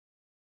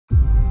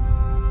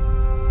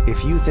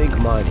If you think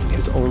mining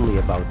is only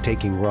about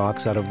taking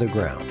rocks out of the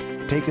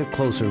ground, take a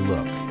closer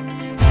look.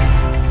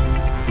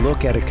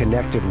 Look at a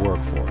connected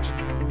workforce,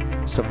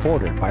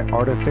 supported by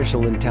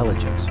artificial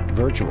intelligence,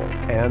 virtual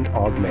and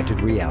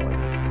augmented reality.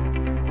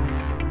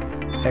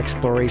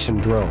 Exploration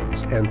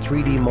drones and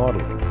 3D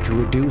modeling to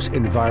reduce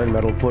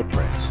environmental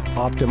footprints,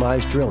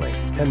 optimize drilling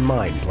and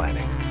mine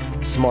planning.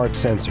 Smart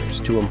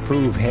sensors to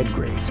improve head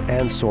grades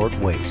and sort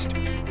waste.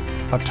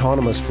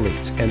 Autonomous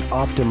fleets and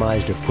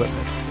optimized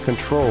equipment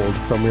controlled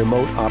from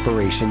remote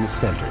operations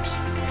centers.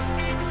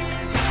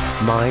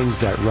 Mines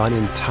that run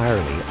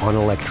entirely on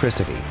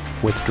electricity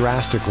with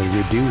drastically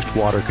reduced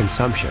water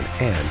consumption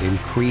and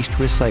increased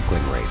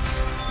recycling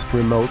rates.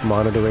 Remote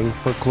monitoring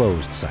for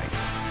closed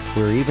sites.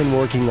 We're even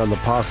working on the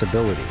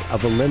possibility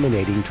of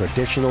eliminating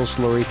traditional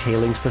slurry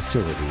tailings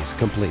facilities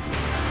completely.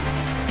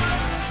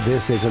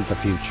 This isn't the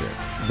future.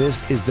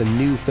 This is the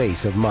new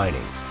face of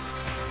mining.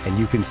 And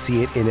you can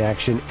see it in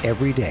action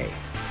every day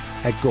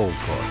at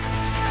Goldcorp.